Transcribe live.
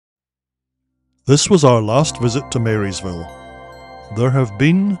This was our last visit to Marysville. There have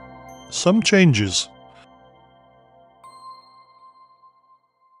been some changes.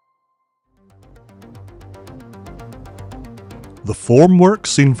 The formwork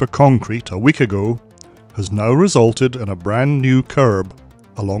seen for concrete a week ago has now resulted in a brand new curb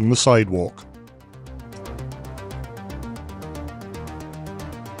along the sidewalk.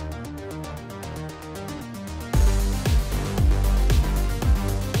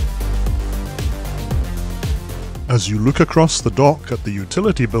 As you look across the dock at the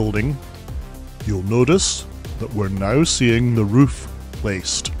utility building, you'll notice that we're now seeing the roof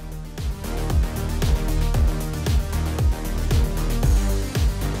placed.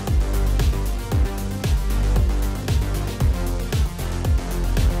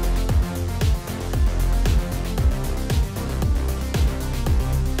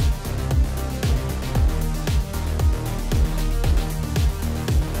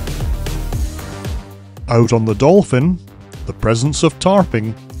 Out on the Dolphin, the presence of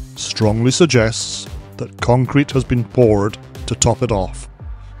tarping strongly suggests that concrete has been poured to top it off.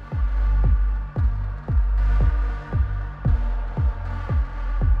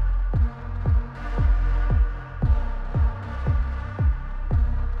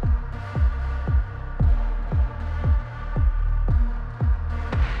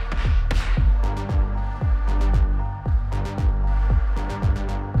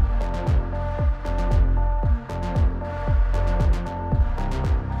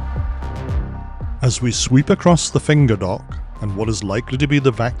 As we sweep across the finger dock and what is likely to be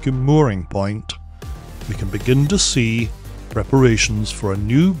the vacuum mooring point, we can begin to see preparations for a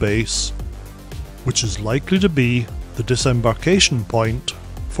new base, which is likely to be the disembarkation point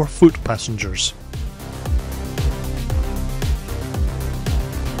for foot passengers.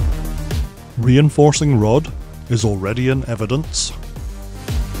 Reinforcing rod is already in evidence,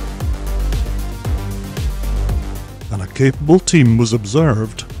 and a capable team was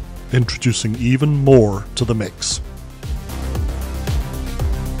observed introducing even more to the mix.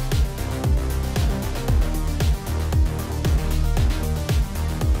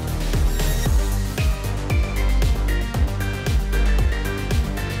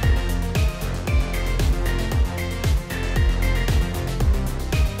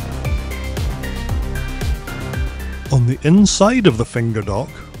 On the inside of the finger dock,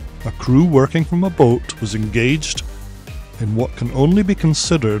 a crew working from a boat was engaged in what can only be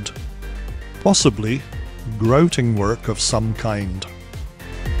considered possibly grouting work of some kind.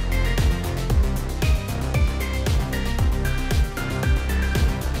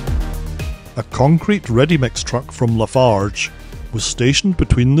 A concrete ready-mix truck from Lafarge was stationed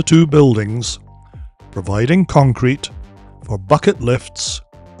between the two buildings, providing concrete for bucket lifts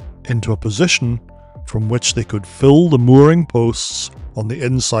into a position from which they could fill the mooring posts on the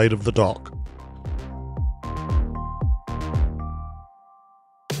inside of the dock.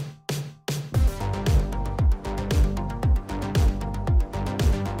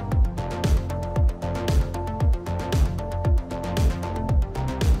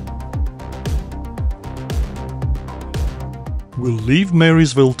 We'll leave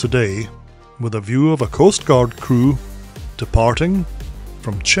Marysville today with a view of a Coast Guard crew departing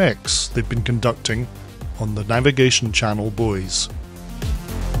from checks they've been conducting on the navigation channel buoys.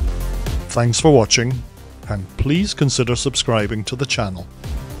 Thanks for watching, and please consider subscribing to the channel.